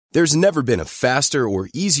There's never been a faster or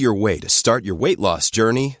easier way to start your weight loss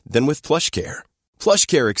journey than with PlushCare.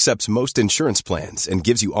 PlushCare accepts most insurance plans and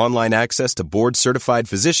gives you online access to board-certified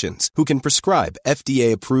physicians who can prescribe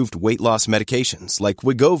FDA-approved weight loss medications like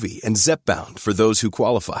Wegovy and Zepbound for those who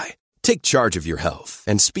qualify. Take charge of your health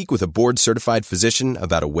and speak with a board-certified physician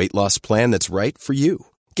about a weight loss plan that's right for you.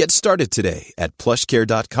 Get started today at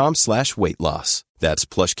plushcare.com/weight loss. That's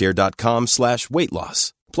plushcare.com/weight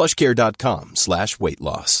loss.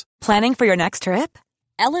 plushcare.com/weight-loss. Planning for your next trip?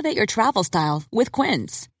 Elevate your travel style with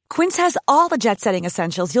Quince. Quince has all the jet-setting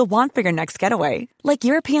essentials you'll want for your next getaway, like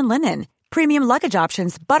European linen, premium luggage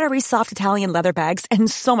options, buttery soft Italian leather bags, and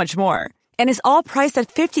so much more. And is all priced at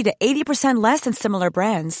 50 to 80% less than similar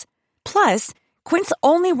brands. Plus, Quince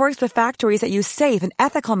only works with factories that use safe and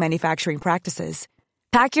ethical manufacturing practices.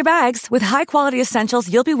 Pack your bags with high-quality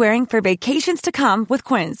essentials you'll be wearing for vacations to come with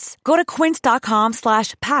Quince. Go to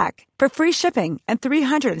quince.com/pack for free shipping and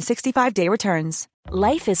 365-day returns.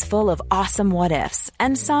 Life is full of awesome what-ifs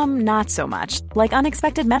and some not so much, like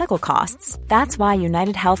unexpected medical costs. That's why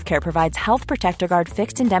United Healthcare provides Health Protector Guard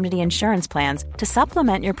fixed indemnity insurance plans to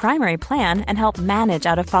supplement your primary plan and help manage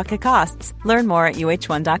out-of-pocket costs. Learn more at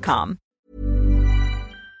uh1.com.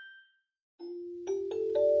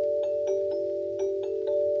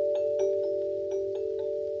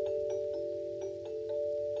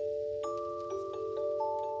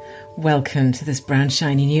 Welcome to this brand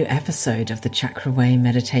shiny new episode of the Chakra Way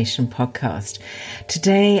Meditation Podcast.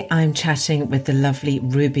 Today I'm chatting with the lovely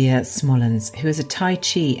Rubia Smolens, who is a Tai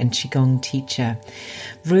Chi and Qigong teacher.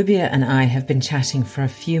 Rubia and I have been chatting for a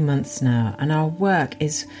few months now, and our work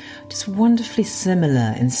is just wonderfully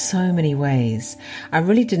similar in so many ways. I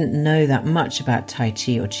really didn't know that much about Tai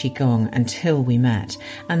Chi or Qigong until we met,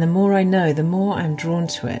 and the more I know, the more I'm drawn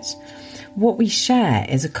to it. What we share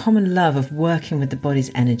is a common love of working with the body's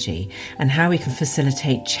energy and how we can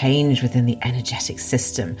facilitate change within the energetic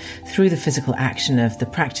system through the physical action of the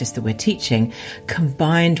practice that we're teaching,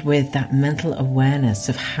 combined with that mental awareness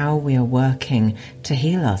of how we are working to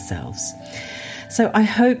heal ourselves. So I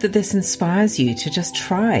hope that this inspires you to just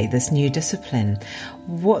try this new discipline.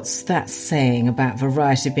 What's that saying about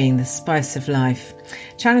variety being the spice of life?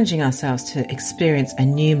 Challenging ourselves to experience a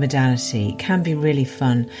new modality can be really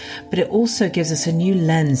fun, but it also gives us a new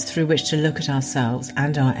lens through which to look at ourselves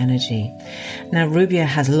and our energy. Now, Rubia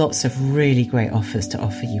has lots of really great offers to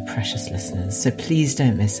offer you precious listeners, so please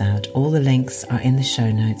don't miss out. All the links are in the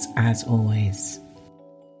show notes as always.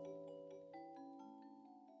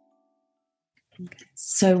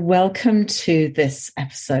 So welcome to this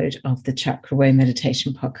episode of the Chakra Way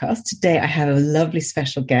Meditation Podcast. Today I have a lovely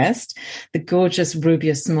special guest, the gorgeous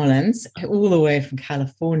Rubia Smolens, all the way from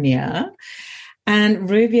California. And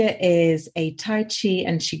Rubia is a Tai Chi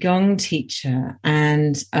and Qigong teacher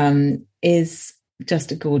and is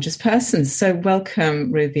just a gorgeous person. So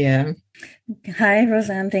welcome, Rubia. Hi,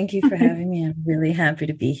 Roseanne. Thank you for having me. I'm really happy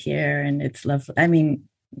to be here. And it's lovely. I mean,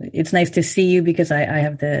 it's nice to see you because I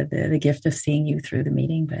have the gift of seeing you through the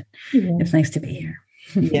meeting, but It's nice to be here.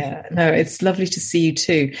 Yeah, no, it's lovely to see you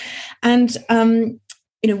too. And,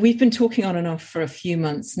 we've been talking on and off for a few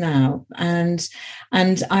months now, and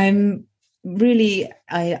I'm really,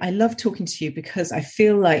 I love talking to you because I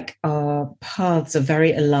feel like our paths are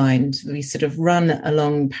very aligned. We sort of run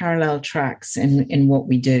along parallel tracks in what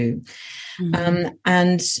we do.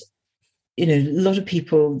 And a lot of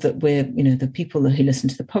people that the people who listen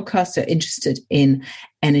to the podcast are interested in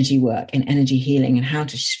energy work and energy healing and how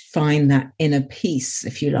to find that inner peace,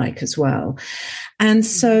 if you like, as well. And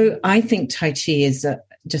so I think Tai Chi is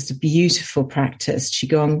just a beautiful practice.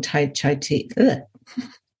 Qigong, Tai Chi,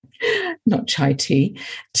 not Chai tea.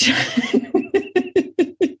 That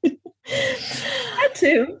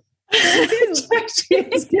too. Chai tea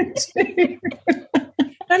is good too.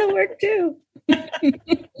 That'll work too.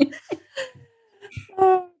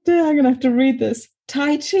 Oh dear, I'm going to have to read this.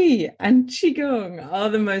 Tai Chi and Qigong are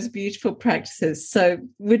the most beautiful practices. So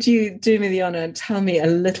would you do me the honor and tell me a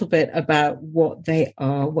little bit about what they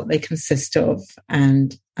are, what they consist of,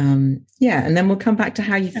 and and then we'll come back to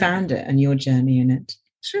how you found it and your journey in it.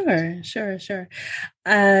 Sure.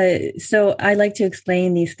 So I like to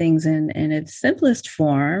explain these things in its simplest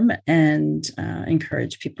form and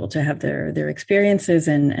encourage people to have their experiences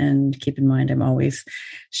and keep in mind I'm always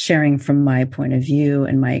sharing from my point of view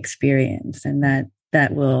and my experience, and that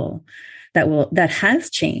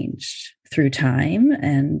has changed through time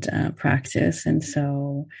and practice. And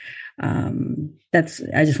so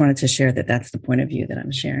I just wanted to share that that's the point of view that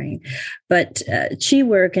I'm sharing. But Qi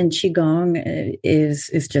work and Qigong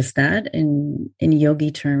is just that. In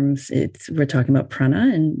yogi terms, we're talking about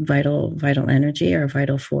prana and vital energy or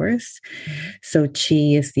vital force. Mm-hmm. So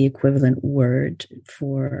Qi is the equivalent word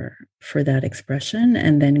for that expression,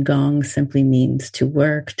 and then Gong simply means to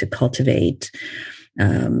work, to cultivate,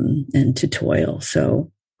 and to toil.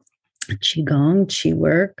 So Qigong, Qi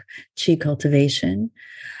work, Qi cultivation.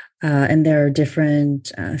 And there are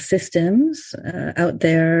different systems out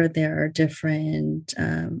there. There are different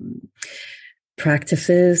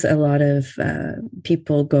practices. A lot of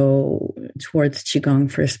people go towards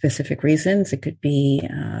Qigong for specific reasons. It could be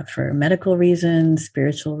for medical reasons,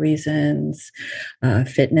 spiritual reasons,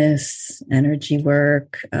 fitness, energy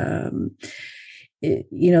work. There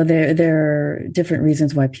are different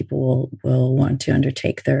reasons why people will want to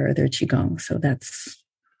undertake their Qigong. So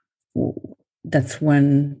that's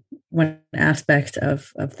one aspect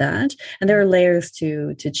of that, and there are layers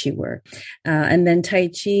to Qi work, and then Tai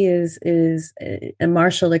Chi is a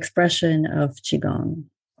martial expression of Qigong.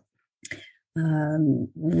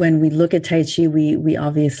 When we look at Tai Chi, we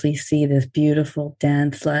obviously see this beautiful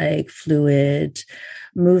dance-like fluid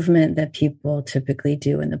movement that people typically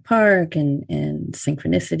do in the park and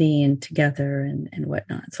synchronicity and together and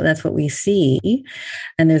whatnot. So that's what we see.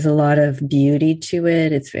 And there's a lot of beauty to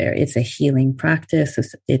it. It's a healing practice.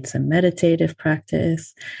 It's a meditative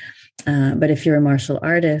practice. But if you're a martial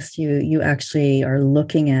artist, you actually are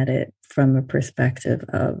looking at it from a perspective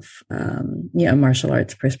of, a martial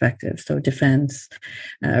arts perspective. So defense,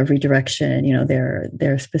 redirection, there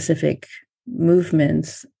are specific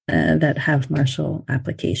movements that have martial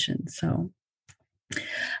applications. So,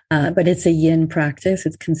 but it's a yin practice.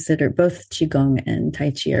 It's considered, both Qigong and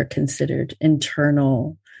Tai Chi are considered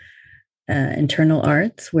internal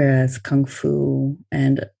arts, whereas Kung Fu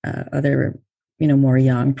and other, more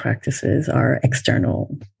yang practices are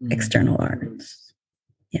external arts.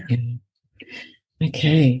 Yeah.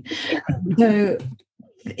 Okay. So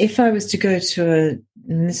if I was to go to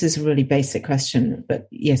and this is a really basic question, but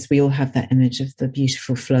yes, we all have that image of the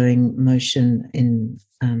beautiful flowing motion in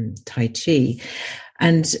Tai Chi.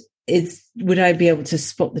 And would I be able to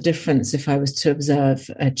spot the difference if I was to observe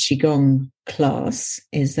a Qigong class?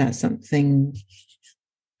 Is that something?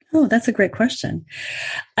 Oh, that's a great question.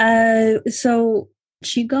 So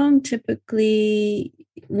Qigong typically,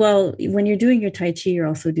 when you're doing your Tai Chi, you're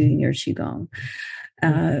also doing your Qigong.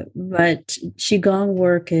 But Qigong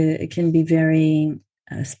work, it can be very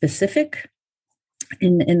specific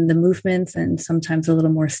in the movements and sometimes a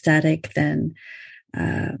little more static than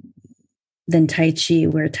Tai Chi,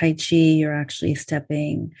 where Tai Chi, you're actually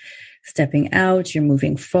stepping out, you're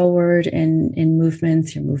moving forward in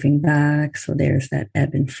movements, you're moving back. So there's that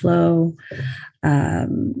ebb and flow.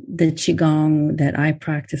 The Qigong that I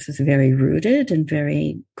practice is very rooted and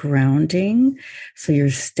very grounding. So you're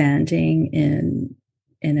standing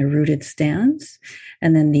in a rooted stance.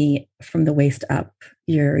 And then from the waist up,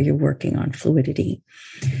 you're working on fluidity.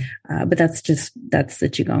 But that's the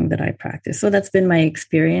Qigong that I practice. So that's been my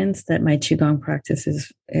experience, that my Qigong practice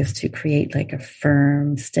is to create like a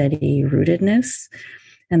firm, steady rootedness.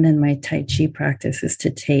 And then my Tai Chi practice is to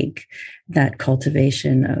take that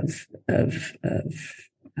cultivation of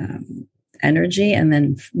energy and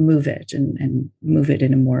then move it and move it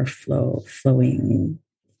in a more flowing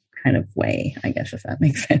kind of way, I guess, if that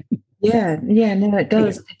makes sense. Yeah, no, it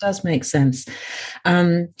does. It does make sense.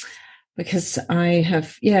 Because I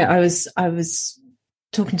was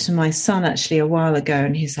talking to my son actually a while ago,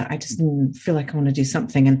 and he's like, I just feel like I want to do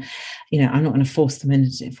something, and I'm not going to force him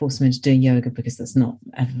into doing yoga, because that's not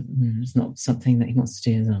it's not something that he wants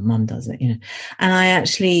to do. His mum does it, and I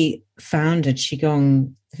actually found a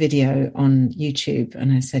Qigong video on YouTube,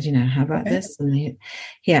 and I said, how about this? And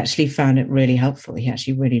he actually found it really helpful. He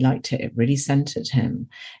actually really liked it. It really centered him.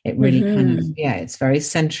 It really kind of, it's very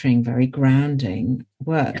centering, very grounding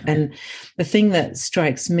work. Yeah. And the thing that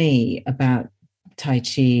strikes me about Tai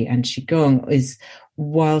Chi and Qigong is,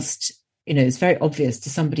 whilst, it's very obvious to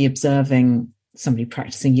somebody observing somebody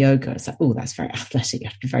practicing yoga, it's like, oh, that's very athletic. You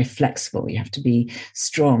have to be very flexible. You have to be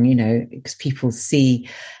strong, because people see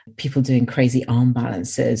people doing crazy arm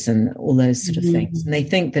balances and all those sort of things. And they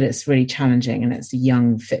think that it's really challenging and it's a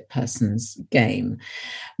young, fit person's game,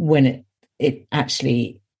 when it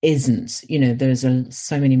actually isn't. There's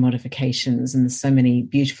so many modifications and there's so many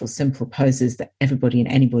beautiful, simple poses that everybody and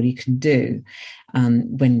anybody can do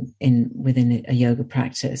within a yoga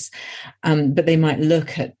practice. But they might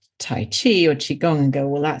look at Tai Chi or Qigong and go,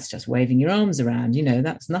 well, that's just waving your arms around,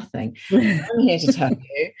 that's nothing. I'm here to tell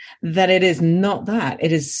you that it is not that.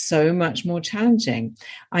 It is so much more challenging.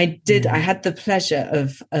 I had the pleasure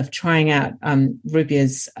of trying out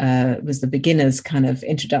Rubia's was the beginner's kind of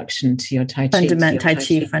introduction to your Tai Chi. Tai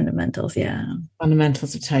Chi fundamentals, yeah.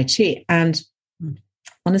 Fundamentals of Tai Chi. And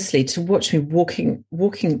honestly, to watch me walking,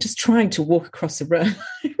 just trying to walk across the room,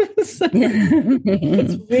 it's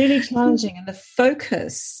really challenging. And the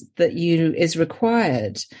focus that is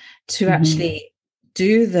required to actually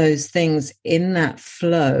do those things in that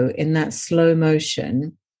flow, in that slow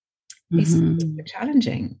motion, is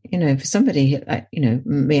challenging. For somebody like,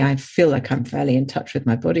 me, I feel like I'm fairly in touch with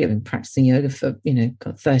my body. I've been practicing yoga for,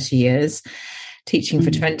 30 years, teaching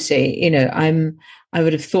for 20, I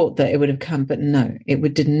would have thought that it would have come, but no,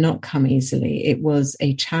 did not come easily. It was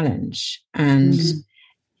a challenge. And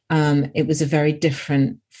it was a very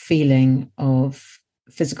different feeling of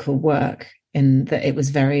physical work in that it was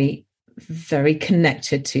very, very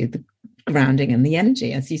connected to the grounding and the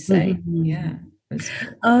energy, as you say. Yeah.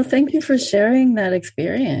 Oh, thank you for sharing that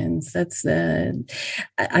experience. That's I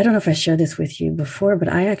don't know if I shared this with you before,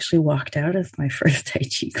 but I actually walked out of my first Tai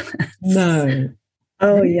Chi class. No.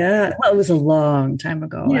 Oh yeah. Well, it was a long time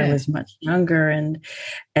ago. Yeah. I was much younger,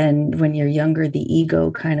 and when you're younger, the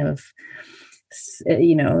ego kind of,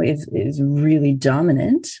 is really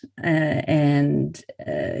dominant.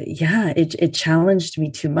 It challenged me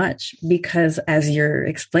too much, because as you're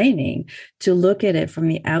explaining, to look at it from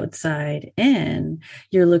the outside in,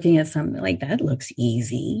 you're looking at something like that looks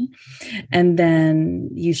easy. And then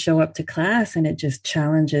you show up to class and it just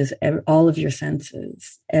challenges all of your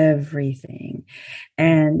senses, everything.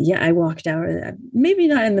 And yeah, I walked out, maybe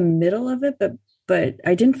not in the middle of it, but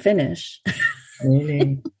I didn't finish.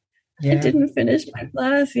 Really? Yeah. I didn't finish my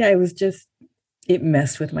class. Yeah, it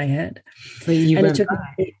messed with my head. So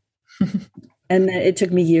it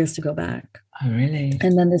took me years to go back. Oh, really?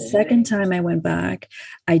 And then the second time I went back,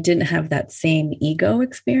 I didn't have that same ego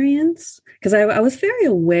experience, because I was very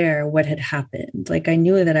aware what had happened. Like, I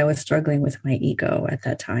knew that I was struggling with my ego at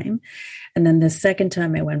that time. And then the second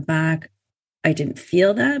time I went back, I didn't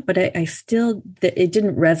feel that, but it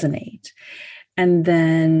didn't resonate. And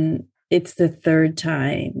then it's the third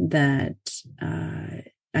time that,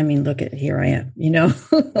 look at, here I am,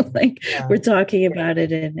 we're talking about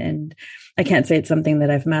it, and I can't say it's something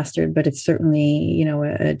that I've mastered, but it's certainly,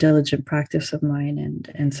 a diligent practice of mine,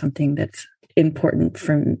 and something that's important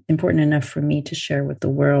enough for me to share with the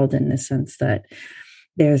world, in the sense that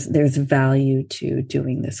there's value to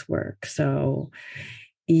doing this work. So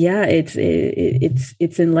yeah, it's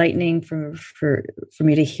enlightening for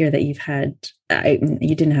me to hear that you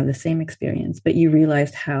didn't have the same experience, but you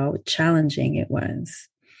realized how challenging it was.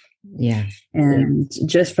 Yeah. And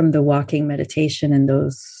just from the walking meditation and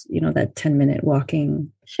those, that 10-minute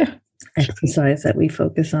walking exercise that we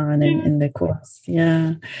focus on in the course.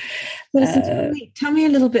 Yeah. So tell me a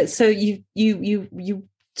little bit. So you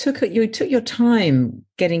took your time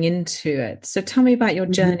getting into it. So tell me about your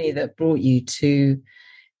journey that brought you to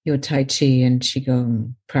your Tai Chi and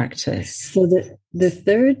Qigong practice. So the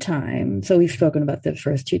third time, so we've spoken about the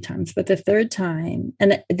first two times, but the third time,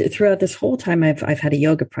 and throughout this whole time, I've had a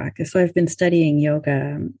yoga practice. So I've been studying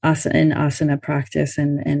yoga, asana practice,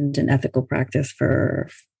 and an ethical practice for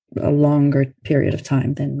a longer period of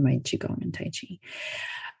time than my Qigong and Tai Chi.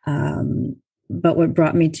 But what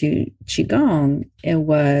brought me to Qigong, it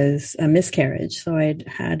was a miscarriage. So I'd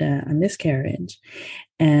had a miscarriage,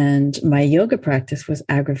 and my yoga practice was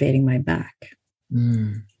aggravating my back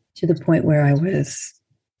to the point where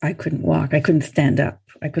I couldn't walk. I couldn't stand up.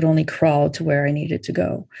 I could only crawl to where I needed to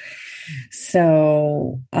go.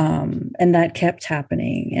 So, and that kept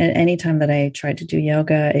happening. And anytime that I tried to do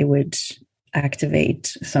yoga, it would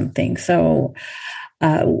activate something. So,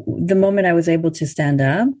 the moment I was able to stand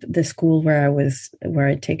up, the school where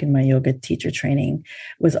I'd taken my yoga teacher training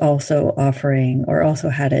was also offering, or also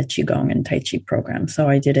had a Qigong and Tai Chi program. So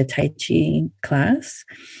I did a Tai Chi class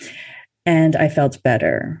and I felt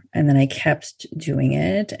better. And then I kept doing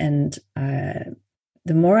it. And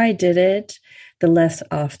the more I did it, the less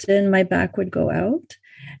often my back would go out,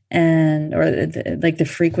 the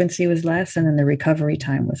frequency was less, and then the recovery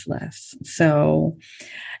time was less. So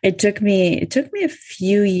it took me a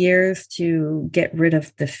few years to get rid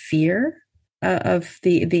of the fear of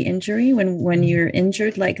the injury. When you're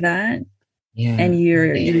injured like that, and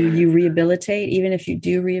you rehabilitate, even if you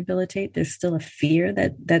do rehabilitate, there's still a fear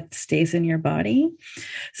that stays in your body.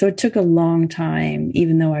 So it took a long time,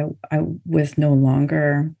 even though I was no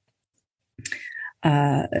longer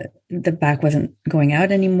the back wasn't going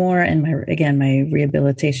out anymore. And my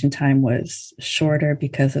rehabilitation time was shorter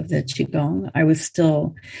because of the Qigong. There was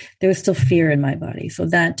still fear in my body. So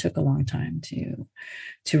that took a long time to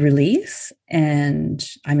release. And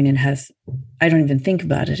I mean, I don't even think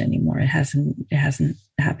about it anymore. It hasn't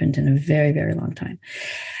happened in a very, very long time.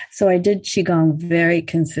 So I did Qigong very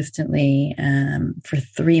consistently for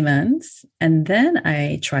 3 months. And then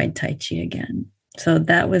I tried Tai Chi again. So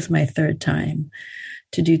that was my third time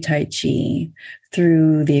to do Tai Chi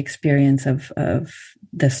through the experience of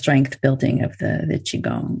the strength building of the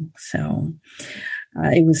Qigong. So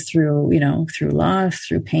it was through loss,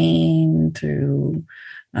 through pain, through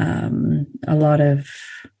a lot of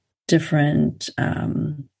different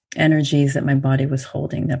energies that my body was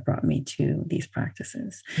holding that brought me to these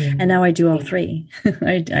practices. Mm-hmm. And now I do all three.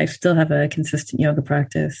 I still have a consistent yoga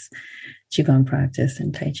practice, Qigong practice,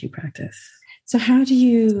 and Tai Chi practice. So how do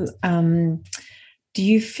you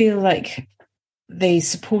feel like they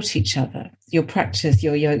support each other? Your practice,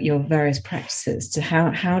 your various practices,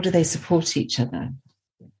 how do they support each other?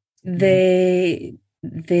 They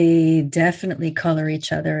definitely color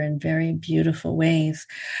each other in very beautiful ways.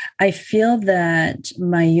 I feel that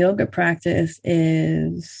my yoga practice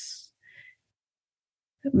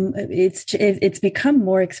it's become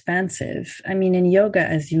more expansive. I mean, in yoga,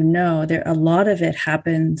 as you know, a lot of it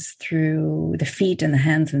happens through the feet and the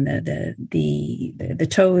hands and the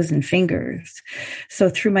toes and fingers. So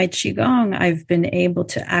through my Qigong, I've been able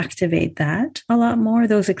to activate that a lot more,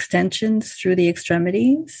 those extensions through the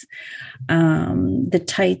extremities. The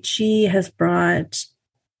Tai Chi has brought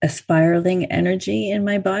a spiraling energy in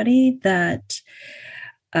my body that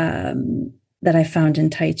I found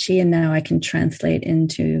in Tai Chi, and now I can translate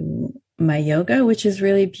into my yoga, which is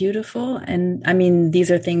really beautiful. And I mean,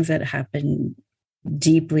 these are things that happen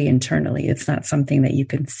deeply internally. It's not something that you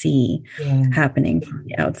can see happening from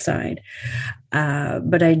the outside.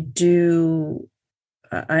 But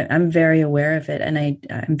I'm very aware of it. And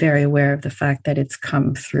I'm very aware of the fact that it's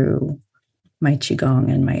come through my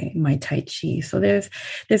Qigong and my Tai Chi. So there's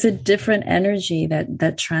a different energy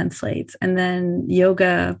that translates. And then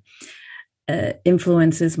yoga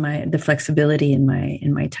influences the flexibility in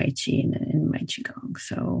my Tai Chi and in my Qigong.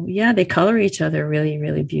 So yeah, they color each other really,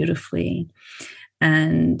 really beautifully.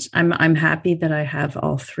 And I'm happy that I have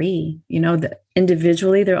all three.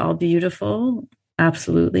 Individually they're all beautiful,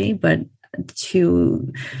 absolutely. But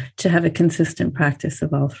to have a consistent practice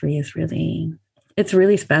of all three it's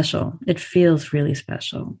really special. It feels really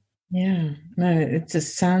special. Yeah, no, it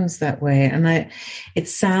just sounds that way. And it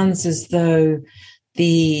sounds as though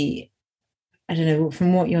I don't know,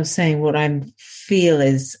 from what you're saying, what I feel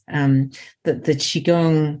is that the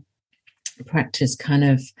Qigong practice kind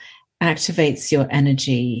of activates your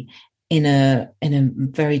energy in a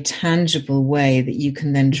very tangible way that you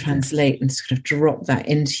can then translate and sort of drop that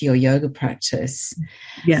into your yoga practice.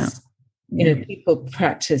 Yeah. People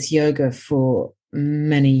practice yoga for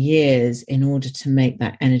many years in order to make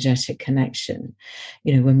that energetic connection.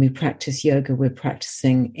 When we practice yoga, we're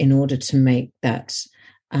practicing in order to make that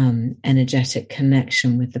energetic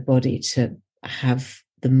connection with the body, to have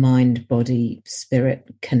the mind, body, spirit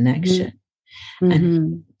connection. Mm-hmm.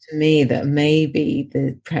 And to me, that maybe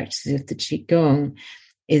the practice of the Qigong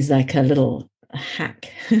is like a little hack,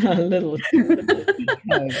 a little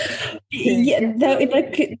yeah,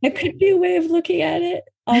 that could be a way of looking at it.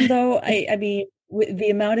 Although I mean, with the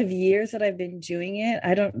amount of years that I've been doing it,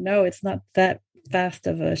 I don't know, it's not that fast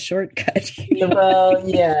of a shortcut. Well,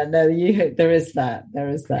 yeah, no, there is that.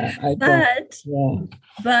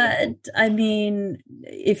 But I mean,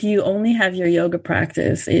 if you only have your yoga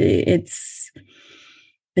practice, there's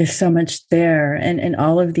so much there, and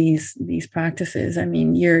all of these practices. I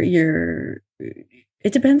mean,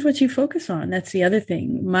 it depends what you focus on. That's the other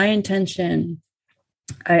thing. My intention,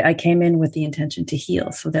 I came in with the intention to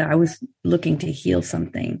heal, so that I was looking to heal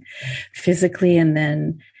something physically, and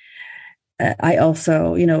then I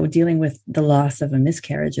also, dealing with the loss of a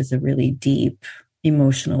miscarriage is a really deep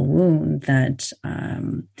emotional wound that,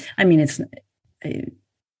 I mean, it's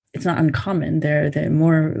not uncommon. There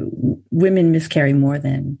more women miscarry more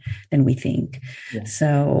than we think. Yeah.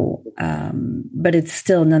 So, but it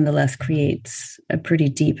still nonetheless creates a pretty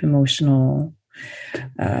deep emotional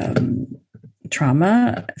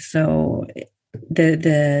trauma. So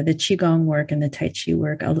the Qigong work and the Tai Chi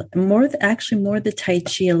work, more the Tai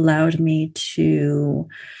Chi allowed me to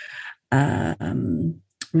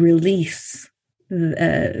release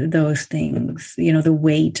those things, the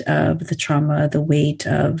weight of the trauma, the weight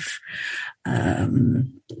of how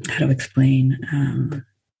to explain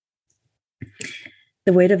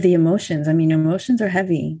the weight of the emotions. I mean, emotions are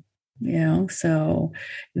heavy. So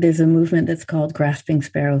there's a movement that's called grasping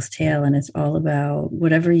sparrow's tail, and it's all about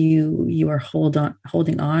whatever you are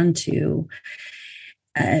holding on to,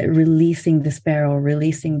 releasing the sparrow,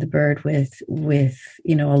 releasing the bird with a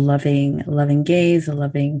loving gaze, a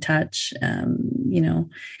loving touch, in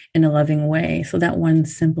a loving way. So that one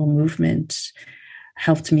simple movement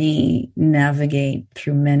helped me navigate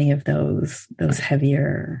through many of those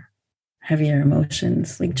heavier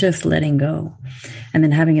emotions, like just letting go, and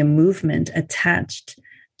then having a movement attached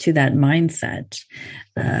to that mindset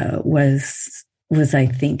was I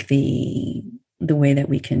think the way that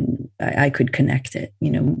I could connect it,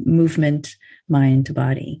 movement, mind to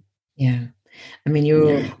body. Yeah. I mean,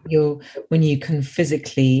 you're when you can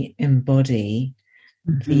physically embody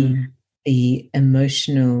the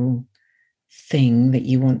emotional thing that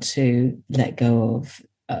you want to let go of,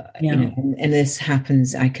 and this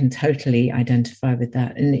happens, I can totally identify with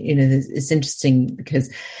that. And, it's interesting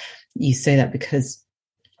because you say that, because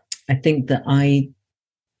I think that I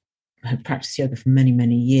had practiced yoga for many,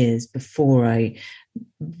 many years before I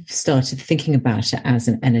started thinking about it as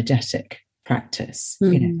an energetic practice,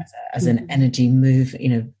 as an energy move,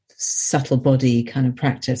 subtle body kind of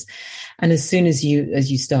practice. And as soon as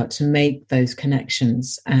you start to make those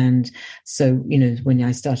connections, and so, when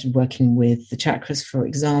I started working with the chakras, for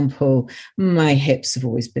example, my hips have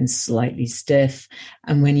always been slightly stiff.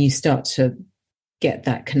 And when you start to get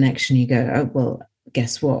that connection, you go, oh, well,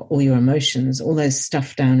 guess what? All your emotions, all those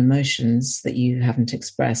stuffed down emotions that you haven't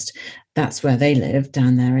expressed, that's where they live,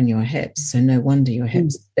 down there in your hips. So no wonder your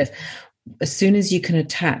hips are stiff. As soon as you can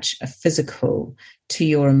attach a physical to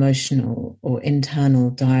your emotional or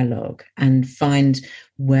internal dialogue and find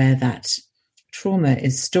where that trauma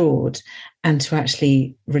is stored, and to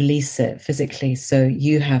actually release it physically. So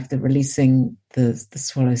you have the releasing the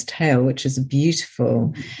swallow's tail, which is a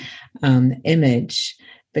beautiful image,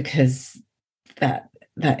 because that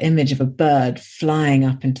image of a bird flying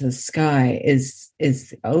up into the sky is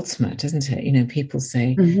the ultimate, isn't it? People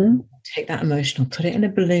say, take that emotional, put it in a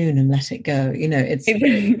balloon and let it go. It's but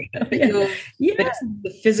it's the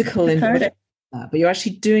physical embodiment, but you're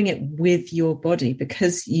actually doing it with your body,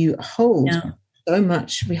 because you hold so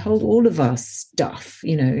much. We hold all of our stuff,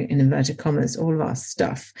 in inverted commas, all of our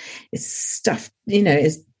stuff is stuff,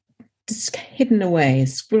 is just hidden away,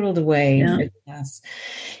 squirreled away in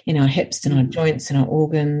our hips and our joints and our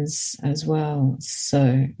organs as well.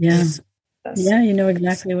 So you know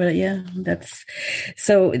exactly what. That's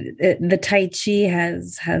so. The Tai Chi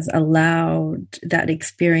has allowed that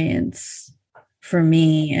experience for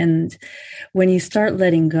me, and when you start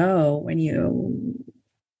letting go,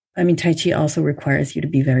 Tai Chi also requires you to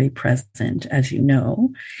be very present, as you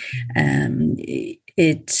know.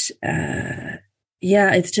 It's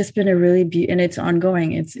just been a really and it's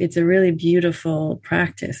ongoing. It's a really beautiful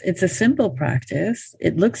practice. It's a simple practice.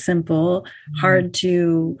 It looks simple, hard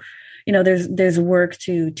to, there's work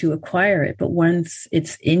to acquire it. But once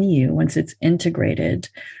it's in you, once it's integrated,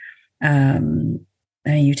 and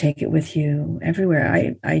you take it with you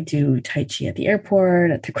everywhere. I do Tai Chi at the airport,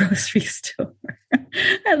 at the grocery store.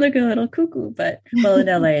 I look a little cuckoo, but in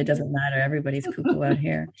LA, it doesn't matter. Everybody's cuckoo out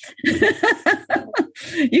here.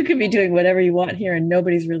 You can be doing whatever you want here, and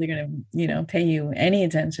nobody's really going to, pay you any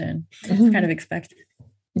attention. It's kind of expected.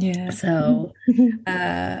 Yeah. So,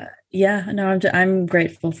 I'm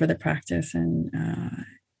grateful for the practice, and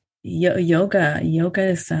yoga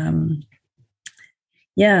is,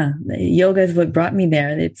 yoga is what brought me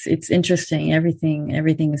there. It's interesting.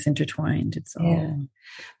 Everything is intertwined. It's all.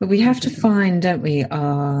 But we have to find, don't we?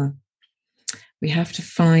 We have to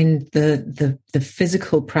find the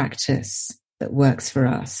physical practice that works for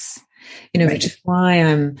us. Which is why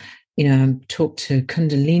I'm talked to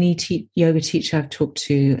Kundalini yoga teacher. I've talked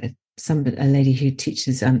to a lady who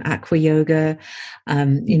teaches aqua yoga. I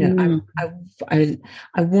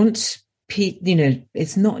want.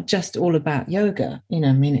 It's not just all about yoga.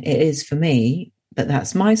 It is for me, but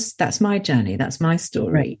that's my journey. That's my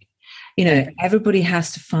story. Right. Everybody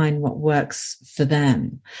has to find what works for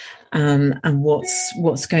them, and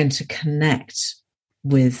what's going to connect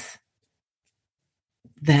with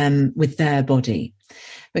them, with their body,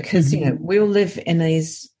 because we all live in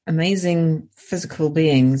these amazing physical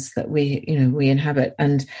beings that we inhabit,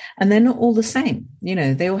 and they're not all the same.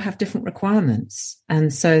 They all have different requirements,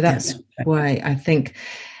 and so that's why I think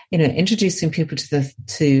introducing people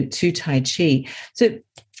to Tai Chi. So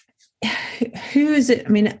who is it?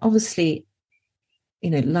 Obviously,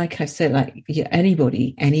 like I said, like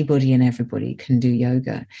anybody and everybody can do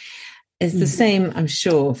yoga. It's the same, I'm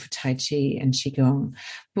sure, for Tai Chi and Qigong.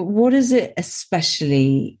 But what is it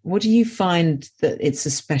especially, what do you find that it's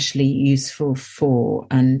especially useful for,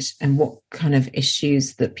 and what kind of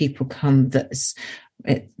issues that people come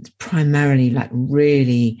it primarily like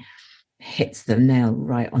really hits the nail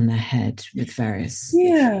right on the head with various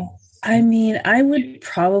issues? I mean, I would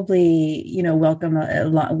probably, welcome a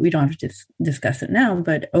lot. We don't have to discuss it now,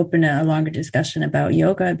 but open a longer discussion about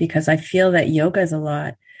yoga, because I feel that yoga is a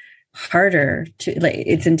lot harder to, like,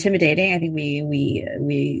 it's intimidating. I think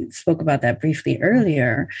we spoke about that briefly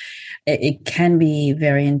earlier. It can be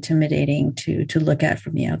very intimidating to look at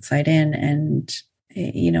from the outside in, and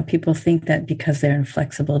people think that because they're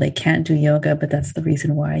inflexible they can't do yoga, but that's the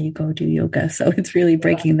reason why you go do yoga. So it's really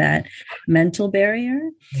breaking that mental barrier.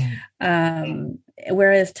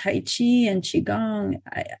 Whereas Tai Chi and Qigong,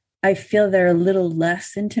 I feel they're a little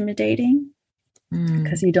less intimidating,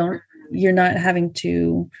 because you're not having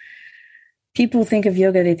to. People think of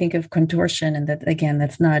yoga, they think of contortion, and that, again,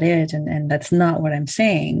 that's not it. And that's not what I'm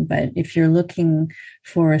saying. But if you're looking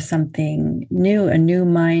for something new, a new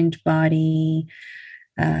mind body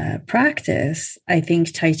practice, I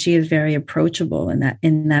think Tai Chi is very approachable in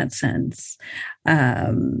that sense.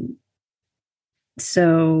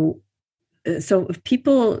 So if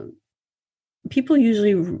people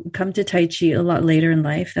usually come to Tai Chi a lot later in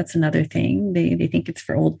life. That's another thing. They think it's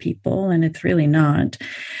for old people, and it's really not.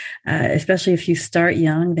 Especially if you start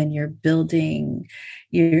young, then you're building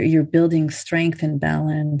strength and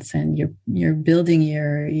balance, and you're building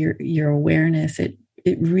your awareness. It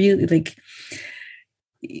really, like,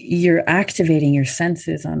 you're activating your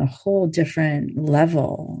senses on a whole different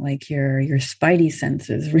level. Like your spidey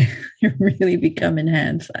senses really become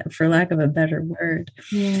enhanced, for lack of a better word.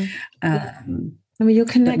 I mean, you're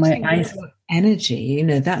connecting with energy.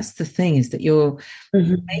 That's the thing, is that you're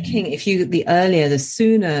making, the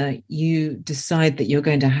sooner you decide that you're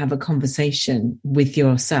going to have a conversation with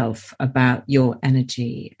yourself about your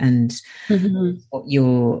energy and what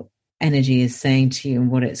your energy is saying to you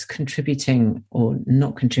and what it's contributing or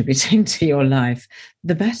not contributing to your life,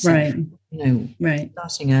 the better. Right.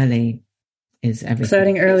 Starting early is everything.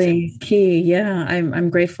 Starting early is key. Yeah. I'm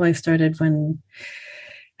grateful I started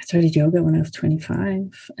yoga when I was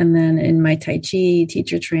 25. And then in my Tai Chi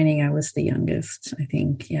teacher training, I was the youngest, I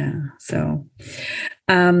think. Yeah. So,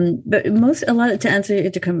 to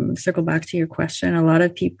circle back to your question, a lot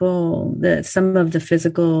of people, some of the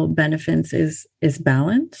physical benefits is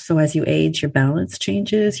balance. So as you age, your balance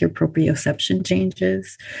changes, your proprioception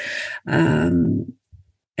changes. And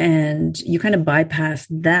you kind of bypass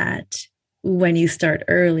that when you start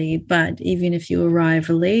early. But even if you arrive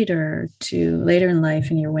later in life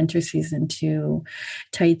in your winter season to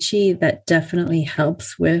Tai Chi, that definitely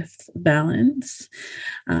helps with balance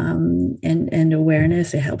and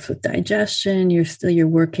awareness. It helps with digestion. You're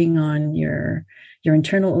working on your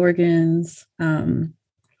internal organs, and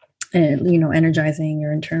energizing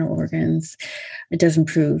your internal organs. It does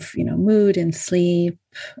improve mood and sleep.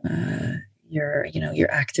 You're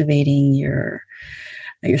activating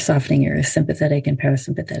you're softening your sympathetic and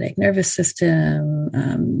parasympathetic nervous system.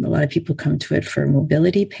 A lot of people come to it for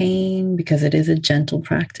mobility pain, because it is a gentle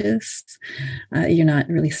practice. You're not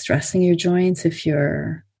really stressing your joints if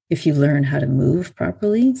you learn how to move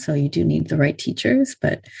properly. So you do need the right teachers,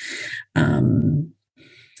 but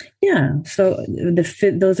so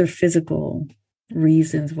those are physical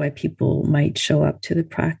reasons why people might show up to the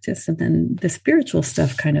practice. And then the spiritual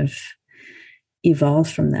stuff kind of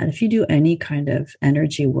evolves from that. If you do any kind of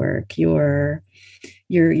energy work, you're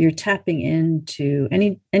tapping into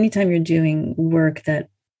anytime you're doing work that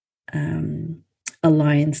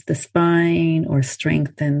aligns the spine or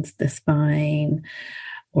strengthens the spine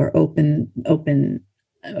or opens up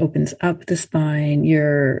the spine.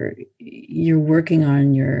 You're working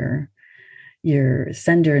on your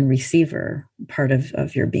sender and receiver part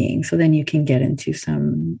of your being. So then you can get into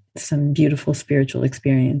some beautiful spiritual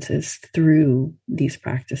experiences through these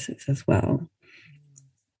practices as well.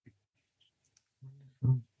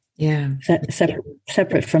 Yeah.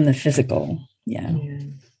 Separate from the physical. Yeah.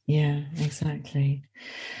 Yeah, exactly.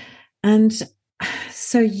 And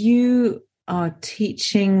so you are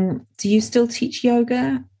teaching, do you still teach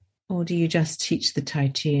yoga, or do you just teach the Tai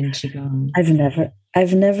Chi and Qigong?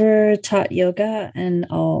 I've never taught yoga, and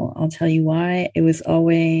I'll tell you why. It was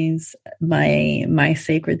always my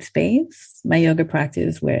sacred space. My yoga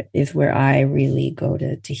practice is where I really go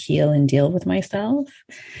to heal and deal with myself.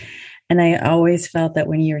 And I always felt that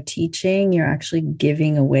when you're teaching, you're actually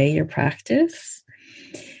giving away your practice.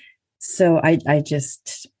 So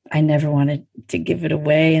I never wanted to give it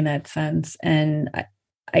away in that sense. And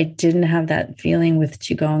I didn't have that feeling with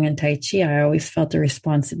Qigong and Tai Chi. I always felt a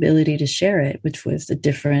responsibility to share it, which was a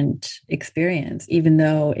different experience, even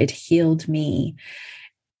though it healed me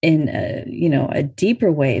in a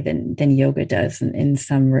deeper way than yoga does in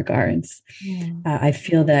some regards. I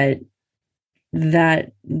feel that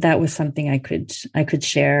was something I could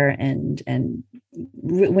share, and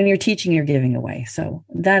when you're teaching, you're giving away. So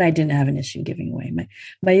that I didn't have an issue giving away.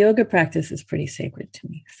 My yoga practice is pretty sacred to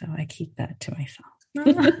me, so I keep that to myself.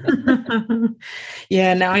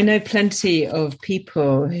 Yeah, now I know plenty of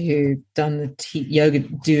people who done the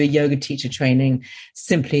do a yoga teacher training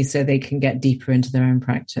simply so they can get deeper into their own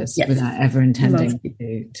practice without ever intending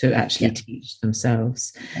to actually teach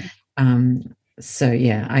themselves. So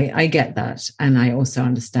yeah, I get that, and I also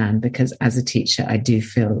understand, because as a teacher, I do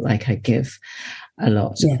feel like I give a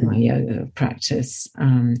lot of my yoga practice,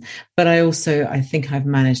 but I think I've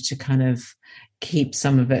managed to kind of keep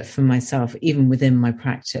some of it for myself, even within my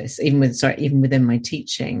practice, even within my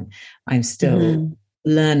teaching. I'm still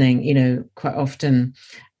learning, quite often.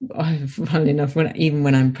 Funnily enough,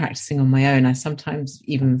 when I'm practicing on my own, I sometimes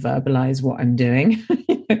even verbalize what I'm doing.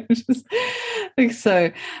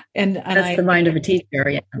 So, and that's the mind of a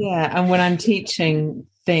teacher. Yeah. And when I'm teaching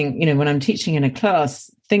when I'm teaching in a class,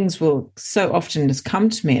 things will so often just come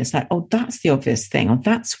to me. It's like, oh, that's the obvious thing, or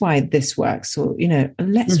that's why this works, or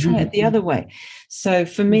let's try it the other way. So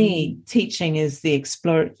for me, teaching is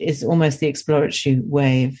almost the exploratory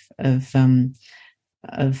way is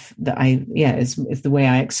the way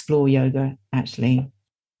I explore yoga, actually.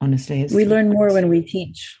 Honestly, we learn more when we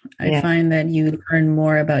teach. I find that you learn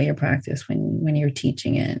more about your practice when you're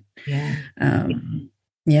teaching it.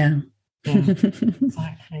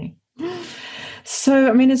 Exactly. So,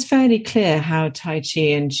 I mean, it's fairly clear how Tai Chi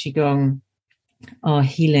and Qigong are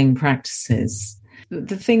healing practices.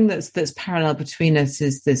 The thing that's parallel between us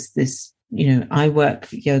is this. I work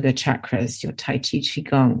yoga chakras, your Tai Chi,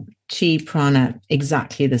 Qigong, Qi, prana,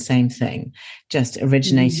 exactly the same thing, just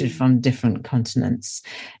originated from different continents.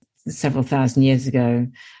 Several thousand years ago,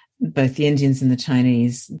 both the Indians and the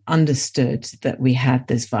Chinese understood that we had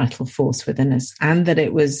this vital force within us, and that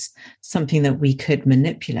it was something that we could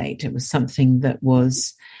manipulate. It was something that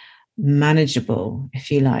was manageable, if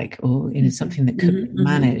you like, or something that could be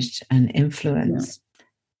managed and influenced.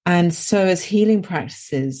 And so as healing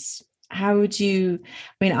practices, how would you,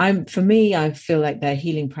 I feel like they're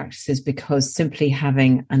healing practices because simply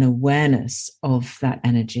having an awareness of that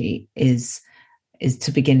energy is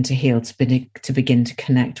to begin to heal, to begin to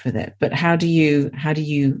connect with it. But how do you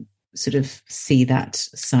sort of see that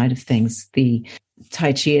side of things, the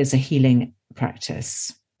Tai Chi as a healing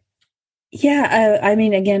practice? Yeah,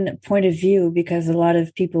 again, point of view, because a lot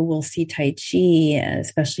of people will see Tai Chi,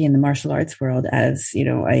 especially in the martial arts world, as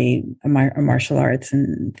a martial arts,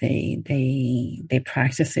 and they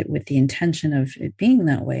practice it with the intention of it being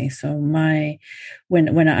that way. So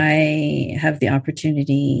when I have the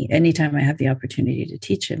opportunity, anytime I have the opportunity to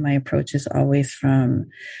teach it, my approach is always from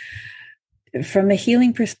a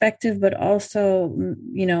healing perspective, but also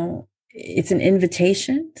it's an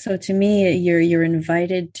invitation. So to me, you're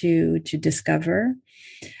invited to discover.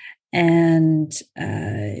 And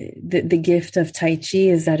the gift of Tai Chi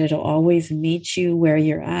is that it'll always meet you where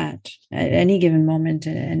you're at any given moment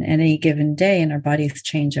and any given day. And our bodies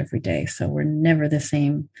change every day. So we're never the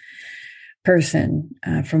same person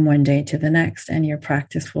from one day to the next. And your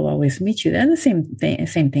practice will always meet you. And the same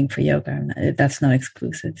thing for yoga. That's not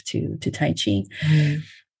exclusive to Tai Chi.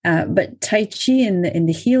 But Tai Chi in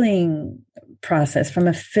the healing process, from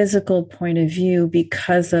a physical point of view,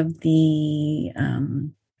 because of the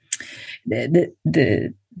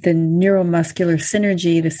neuromuscular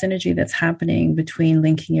synergy, the synergy that's happening between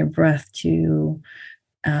linking your breath to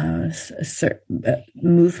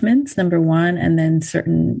movements, number one, and then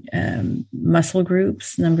certain muscle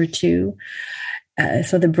groups, number two.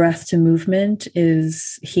 So the breath to movement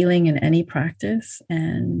is healing in any practice.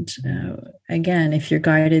 And again, if you're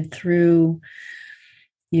guided through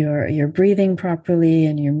your breathing properly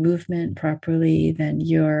and your movement properly, then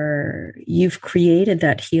you've created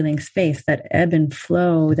that healing space. That ebb and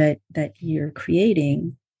flow that you're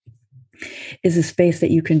creating is a space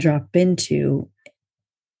that you can drop into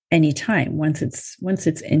anytime. Once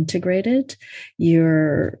it's integrated,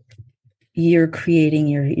 you're creating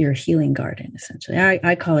your healing garden, essentially.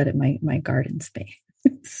 I call it my garden space.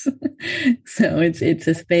 So it's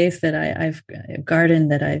a space that I've gardened,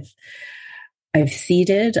 that I've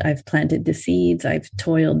seeded, I've planted the seeds, I've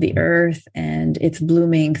toiled the earth, and it's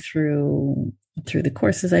blooming through the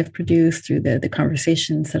courses I've produced, through the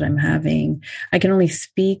conversations that I'm having. I can only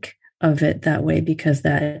speak of it that way because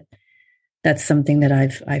that that's something that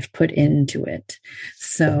I've put into it.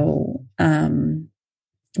 So,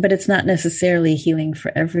 but it's not necessarily healing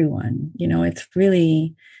for everyone. It's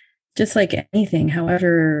really just like anything.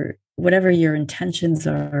 However, whatever your intentions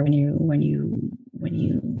are when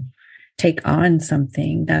you take on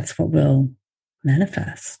something, that's what will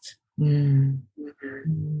manifest. Mm.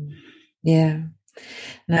 Yeah.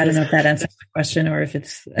 I don't know if that answers the question or if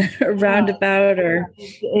it's a roundabout or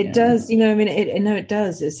it does, it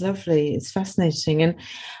does. It's lovely. It's fascinating.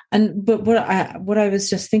 But what I was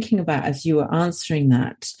just thinking about as you were answering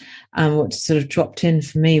that, what sort of dropped in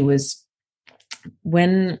for me was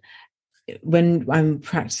when I'm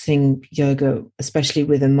practicing yoga, especially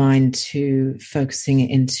with a mind to focusing it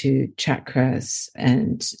into chakras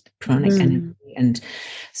and pranic energy. And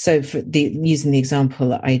so using the example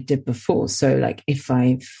that I did before, so like if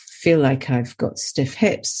I feel like I've got stiff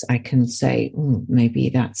hips, I can say, maybe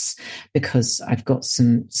that's because I've got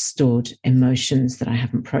some stored emotions that I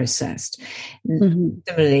haven't processed.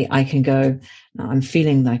 Similarly, I can go, I'm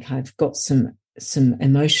feeling like I've got some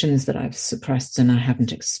emotions that I've suppressed and I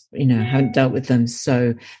haven't dealt with them.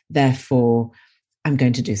 So therefore I'm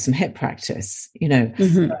going to do some hip practice, So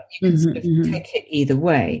you can sort of take it either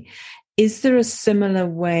way. Is there a similar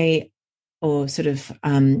way or sort of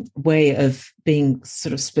way of being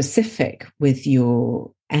sort of specific with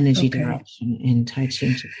your energy direction in Tai Chi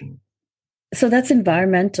and Qigong? So that's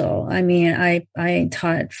environmental. I mean, I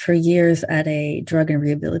taught for years at a drug and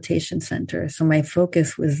rehabilitation center. So my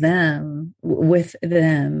focus was with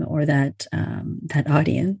them or that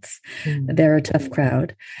audience. They're a tough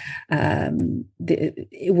crowd.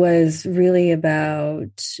 It was really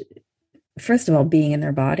about, first of all, being in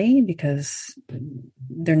their body because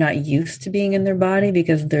they're not used to being in their body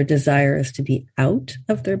because their desire is to be out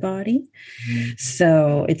of their body.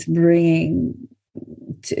 So it's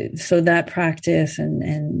so that practice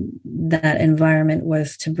and that environment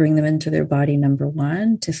was to bring them into their body, number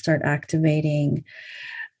one, to start activating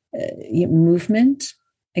movement.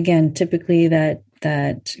 Again, typically that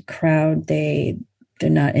crowd, they're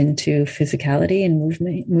not into physicality and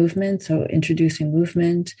movement. So introducing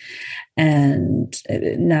movement. And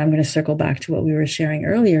now I'm going to circle back to what we were sharing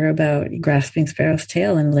earlier about grasping sparrow's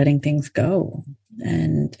tail and letting things go.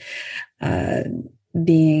 And,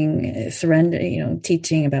 being surrender,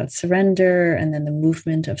 teaching about surrender, and then the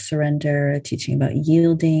movement of surrender, teaching about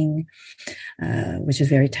yielding, which is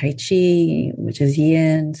very Tai Chi, which is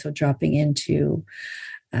yin. So dropping into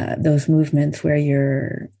those movements where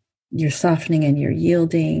you're softening and you're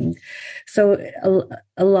yielding. So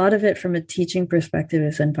a lot of it from a teaching perspective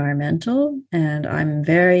is environmental, and I'm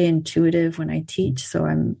very intuitive when I teach.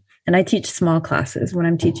 And I teach small classes. When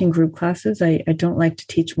I'm teaching group classes, I don't like to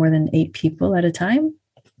teach more than 8 people at a time.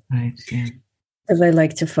 Right. Yeah. Because I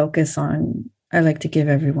like to give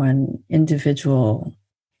everyone individual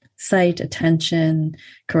sight, attention,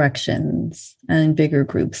 corrections, and bigger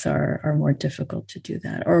groups are more difficult to do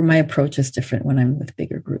that. Or my approach is different when I'm with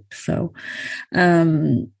bigger groups. So,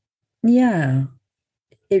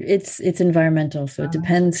 it's environmental. So it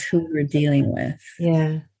depends who we're dealing with.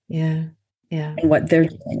 Yeah. And what they're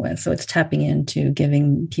dealing with. So it's tapping into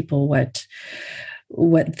giving people what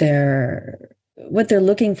they're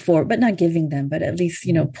looking for, but not giving them, but at least,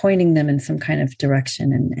 pointing them in some kind of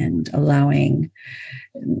direction and allowing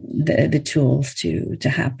the tools to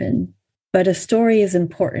happen. But a story is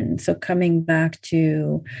important. So coming back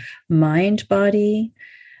to mind, body,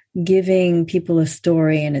 giving people a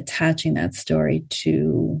story and attaching that story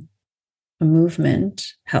to a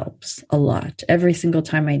movement helps a lot. Every single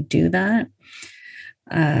time I do that,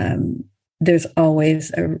 there's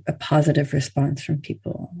always a positive response from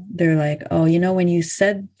people. They're like, oh, when you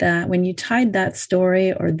said that, when you tied that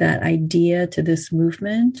story or that idea to this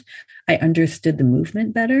movement, I understood the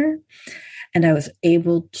movement better. And I was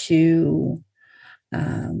able to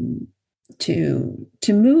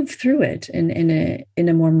move through it in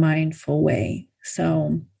a more mindful way.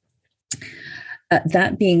 So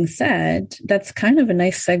that being said, that's kind of a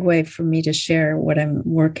nice segue for me to share what I'm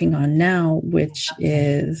working on now, which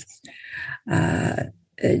is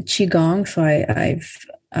Qigong. So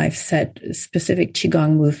I've set specific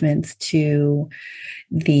Qigong movements to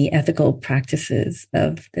the ethical practices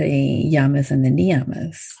of the yamas and the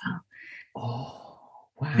niyamas. Oh,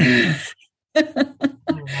 wow.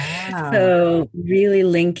 Wow. So really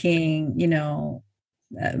linking,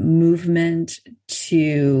 movement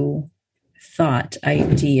to thought,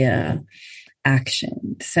 idea,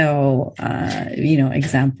 action. So,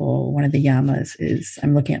 example, one of the yamas is,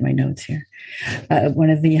 I'm looking at my notes here. One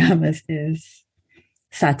of the yamas is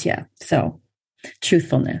satya. So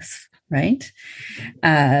truthfulness. right?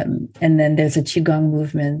 And then there's a Qigong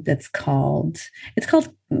movement it's called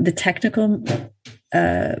the technical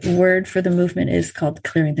word for the movement is called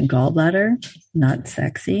clearing the gallbladder, not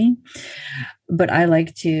sexy. But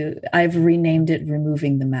I've renamed it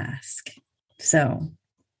removing the mask. So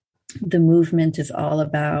the movement is all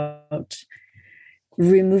about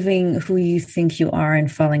removing who you think you are and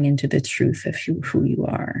falling into the truth of who you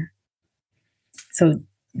are. So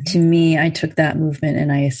to me, I took that movement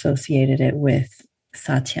and I associated it with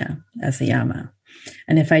Satya as a yama.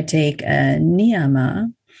 And if I take a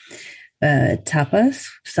niyama, tapas,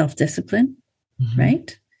 self-discipline,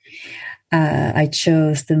 right? I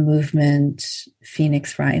chose the movement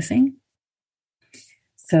Phoenix Rising.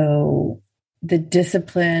 So the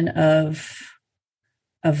discipline of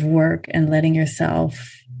work and letting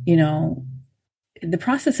yourself, the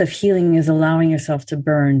process of healing is allowing yourself to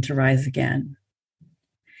burn, to rise again.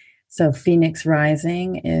 So Phoenix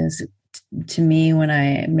Rising is, to me, when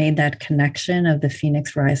I made that connection of the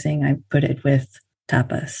Phoenix Rising, I put it with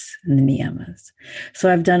tapas and the niyamas. So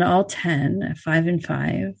I've done all 10, 5 and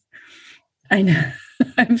 5. I know.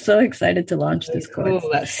 I'm so excited to launch this course. Oh,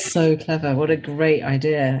 that's so clever. What a great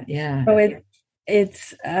idea. Yeah. So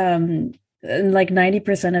it's like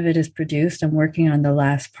 90% of it is produced. I'm working on the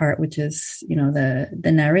last part, which is, the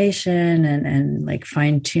narration and like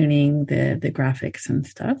fine tuning the graphics and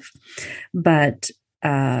stuff. But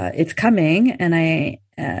it's coming, and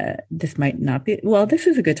this might not be, well, this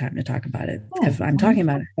is a good time to talk about it because I'm talking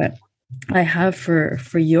about it, but I have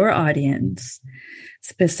for your audience,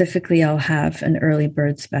 specifically, I'll have an early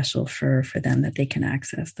bird special for them that they can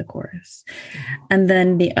access the course. And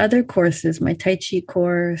then the other courses, my Tai Chi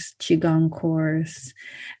course, Qigong course,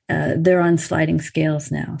 they're on sliding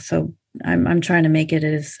scales now. So I'm trying to make it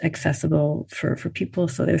as accessible for people.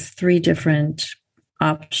 So there's 3 different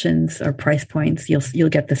options or price points. You'll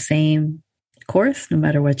get the same course no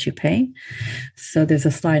matter what you pay. So there's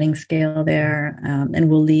a sliding scale there, and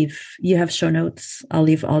you have show notes. I'll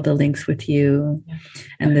leave all the links with you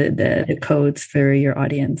and the codes for your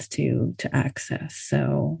audience to access.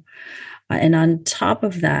 So and on top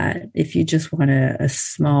of that, if you just want a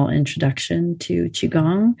small introduction to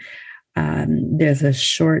Qigong, there's a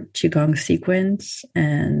short Qigong sequence,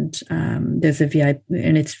 and there's a VIP,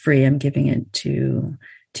 and it's free. I'm giving it to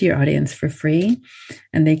your audience for free,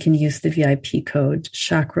 and they can use the VIP code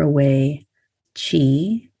Chakra Way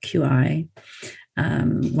Chi QI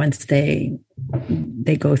once they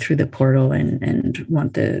go through the portal and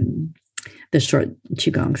want the short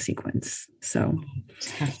Qigong sequence. So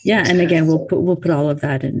yeah, and again, we'll put all of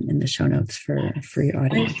that in the show notes for your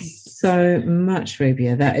audience. Thank you so much,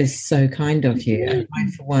 Rubia. That is so kind of you. And I,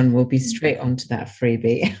 for one, will be straight onto that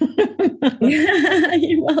freebie.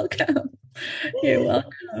 You're welcome. You're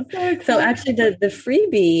welcome. So actually the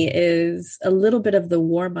freebie is a little bit of the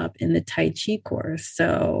warm up in the Tai Chi course.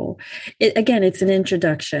 So it's an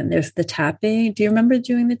introduction. There's the tapping. Do you remember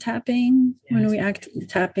doing the tapping when we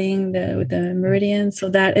tapping with the meridian? So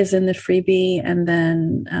that is in the freebie. And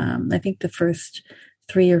then I think the first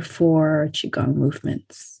 3 or 4 Qigong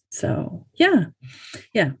movements. So yeah.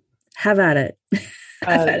 Have at it.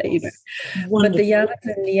 Have at it. But the yamas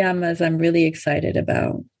and niyamas, I'm really excited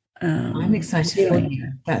about. I'm excited for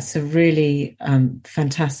you. That's a really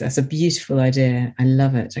fantastic, that's a beautiful idea. I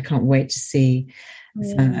love it. I can't wait to see.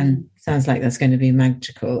 And sounds like that's going to be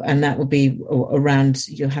magical. And that will be around,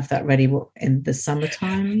 you'll have that ready in the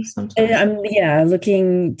summertime sometime? I'm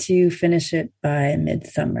looking to finish it by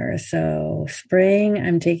midsummer. So spring,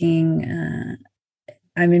 I'm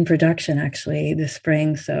in production actually this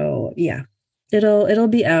spring. So yeah. It'll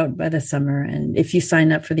be out by the summer, and if you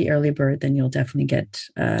sign up for the early bird, then you'll definitely get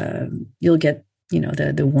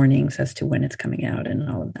the warnings as to when it's coming out and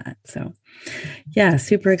all of that. So, yeah,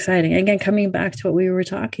 super exciting. Again, coming back to what we were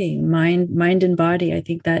talking, mind and body. I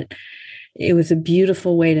think that it was a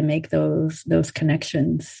beautiful way to make those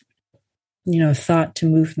connections. Thought to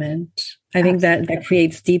movement. I think that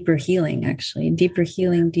creates deeper healing. Actually, deeper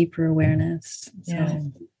healing, deeper awareness. So. Yeah.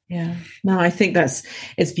 Yeah, no, I think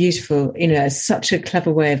it's beautiful. It's such a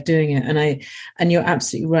clever way of doing it. And you're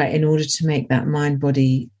absolutely right. In order to make that mind,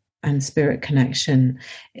 body and spirit connection,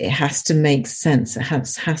 it has to make sense. It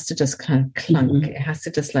has to just kind of clunk. Mm-hmm. It has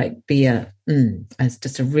to just like be as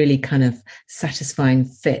just a really kind of satisfying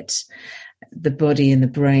fit. The body and the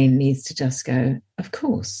brain needs to just go, of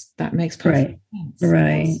course, that makes perfect sense.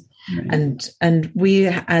 Right. And we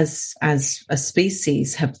as a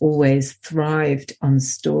species have always thrived on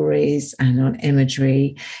stories and on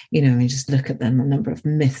imagery. We just look at them, a number of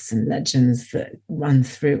myths and legends that run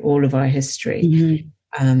through all of our history. Mm-hmm.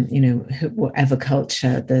 whatever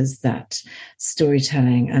culture, there's that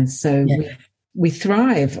storytelling. And so we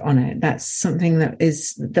thrive on it. That's something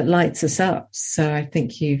that lights us up. So I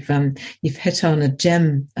think you've hit on a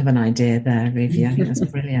gem of an idea there, Rubia. I think that's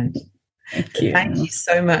brilliant. Thank you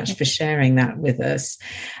so much for sharing that with us.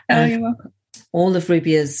 You're welcome. All of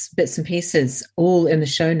Rubia's bits and pieces, all in the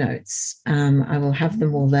show notes. I will have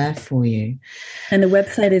them all there for you. And the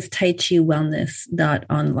website is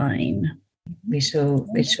taichiwellness.online. It shall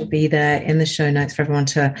be there in the show notes for everyone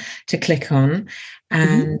to click on.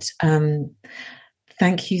 And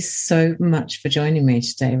thank you so much for joining me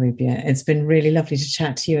today, Rubia. It's been really lovely to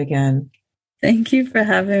chat to you again. Thank you for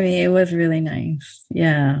having me. It was really nice.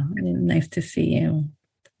 Yeah, nice to see you.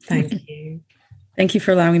 Thank you. Thank you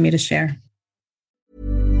for allowing me to share.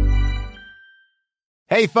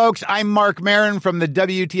 Hey, folks, I'm Mark Maron from the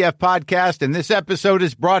WTF Podcast, and this episode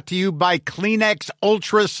is brought to you by Kleenex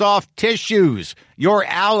Ultra Soft Tissues, your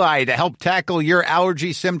ally to help tackle your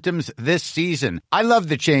allergy symptoms this season. I love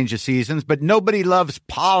the change of seasons, but nobody loves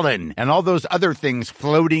pollen and all those other things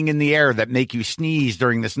floating in the air that make you sneeze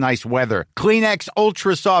during this nice weather. Kleenex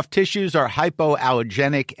Ultra Soft Tissues are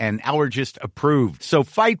hypoallergenic and allergist approved, so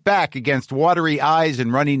fight back against watery eyes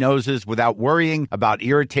and runny noses without worrying about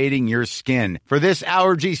irritating your skin. For this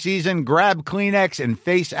allergy season, grab Kleenex and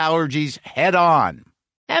face allergies head on.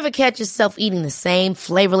 Ever catch yourself eating the same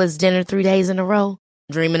flavorless dinner 3 days in a row?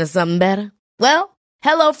 Dreaming of something better? Well,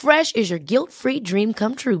 HelloFresh is your guilt-free dream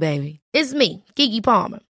come true, baby. It's me, Keke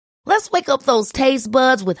Palmer. Let's wake up those taste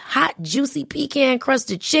buds with hot, juicy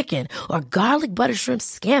pecan-crusted chicken or garlic butter shrimp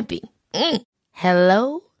scampi.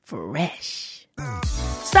 Hello Fresh.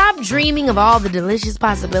 Stop dreaming of all the delicious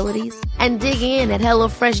possibilities and dig in at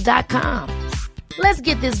HelloFresh.com. Let's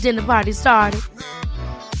get this dinner party started.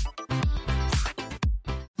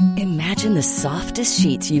 Imagine the softest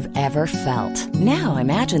sheets you've ever felt. Now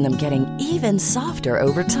imagine them getting even softer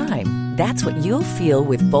over time. That's what you'll feel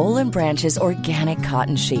with Boll & Branch's organic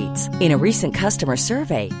cotton sheets. In a recent customer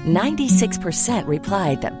survey, 96%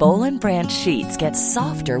 replied that Boll & Branch sheets get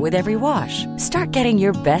softer with every wash. Start getting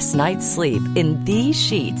your best night's sleep in these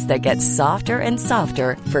sheets that get softer and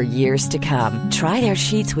softer for years to come. Try their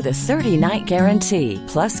sheets with a 30-night guarantee.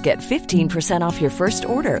 Plus, get 15% off your first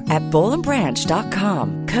order at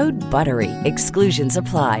bollandbranch.com. Code BUTTERY. Exclusions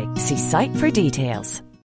apply. See site for details.